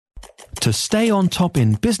To stay on top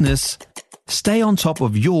in business, stay on top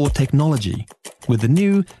of your technology with the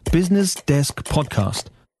new Business Desk podcast,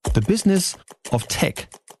 The Business of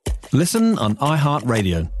Tech. Listen on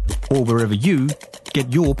iHeartRadio or wherever you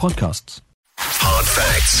get your podcasts. Hard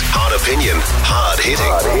facts, hard opinion, hard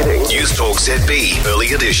hitting. News Talk ZB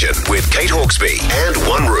Early Edition with Kate Hawkesby and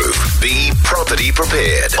One Roof. Be property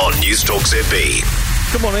prepared on News Talk ZB.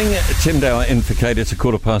 Good morning, Tim Dower in for Kate. It's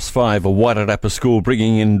 5:15. A Wairarapa school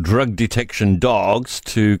bringing in drug detection dogs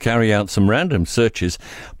to carry out some random searches.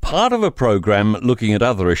 Part of a program looking at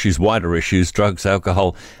other issues, wider issues, drugs,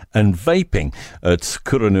 alcohol and vaping at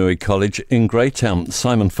Kuranui College in Greytown.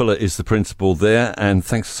 Simon Fuller is the principal there, and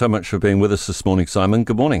thanks so much for being with us this morning, Simon.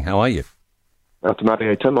 Good morning. How are you?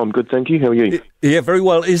 Hey, Tim. I'm good, thank you. How are you? Yeah, very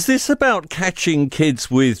well. Is this about catching kids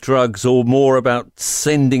with drugs or more about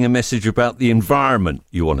sending a message about the environment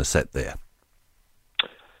you want to set there?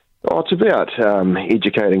 Oh, it's about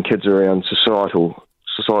educating kids around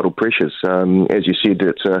societal pressures. As you said,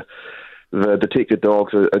 the detected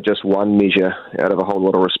dogs are just one measure out of a whole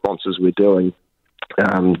lot of responses we're doing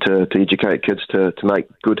to educate kids to make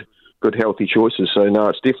good, healthy choices. So, no,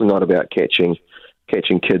 it's definitely not about catching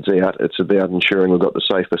kids out. It's about ensuring we've got the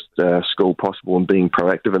safest school possible and being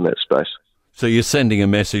proactive in that space. So you're sending a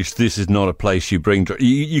message, this is not a place you bring...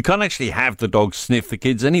 You can't actually have the dogs sniff the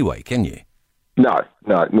kids anyway, can you? No,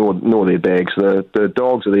 nor their bags. The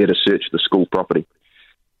dogs are there to search the school property.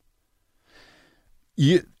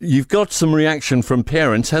 You've got some reaction from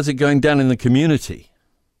parents. How's it going down in the community?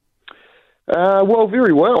 Well,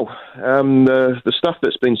 very well. The stuff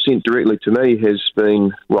that's been sent directly to me has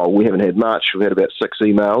been, well, we haven't had much. We've had about 6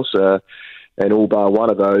 emails, and all bar one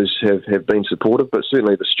of those have been supportive, but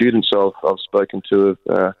certainly the students I've spoken to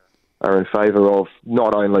are in favour of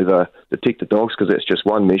not only the detected dogs, because that's just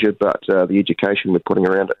one measure, but the education we're putting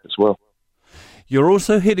around it as well. You're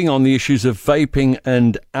also hitting on the issues of vaping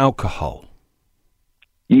and alcohol.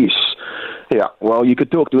 Yes. Yeah, well, you could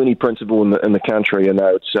talk to any principal in the country and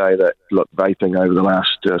they would say that, look, vaping over the last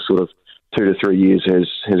sort of 2 to 3 years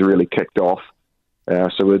has really kicked off.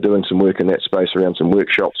 So we're doing some work in that space around some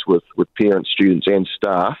workshops with parents, students and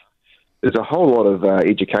staff. There's a whole lot of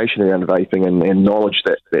education around vaping and knowledge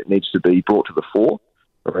that needs to be brought to the fore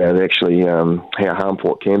around actually how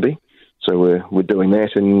harmful it can be. So we're doing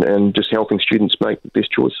that and just helping students make the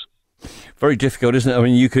best choice. Very difficult, isn't it? I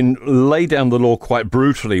mean, you can lay down the law quite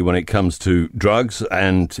brutally when it comes to drugs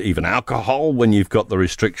and even alcohol when you've got the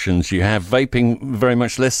restrictions you have. Vaping, very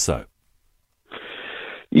much less so.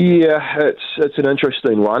 Yeah, it's an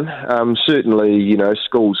interesting one. Certainly,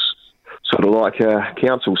 schools sort of like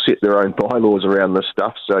councils set their own bylaws around this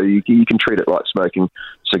stuff, so you can treat it like smoking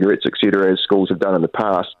cigarettes, etc., as schools have done in the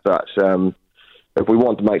past. But if we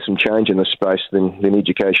want to make some change in this space, then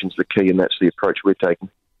education's the key, and that's the approach we're taking.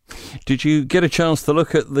 Did you get a chance to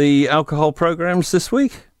look at the alcohol programs this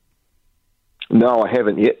week? No, I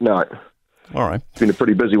haven't yet, no. All right. It's been a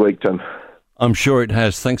pretty busy week, Tim. I'm sure it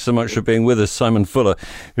has. Thanks so much for being with us. Simon Fuller,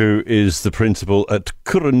 who is the principal at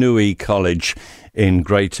Kuranui College in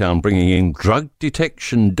Greytown, bringing in drug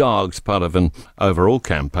detection dogs, part of an overall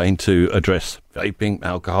campaign to address vaping,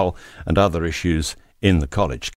 alcohol and other issues in the college.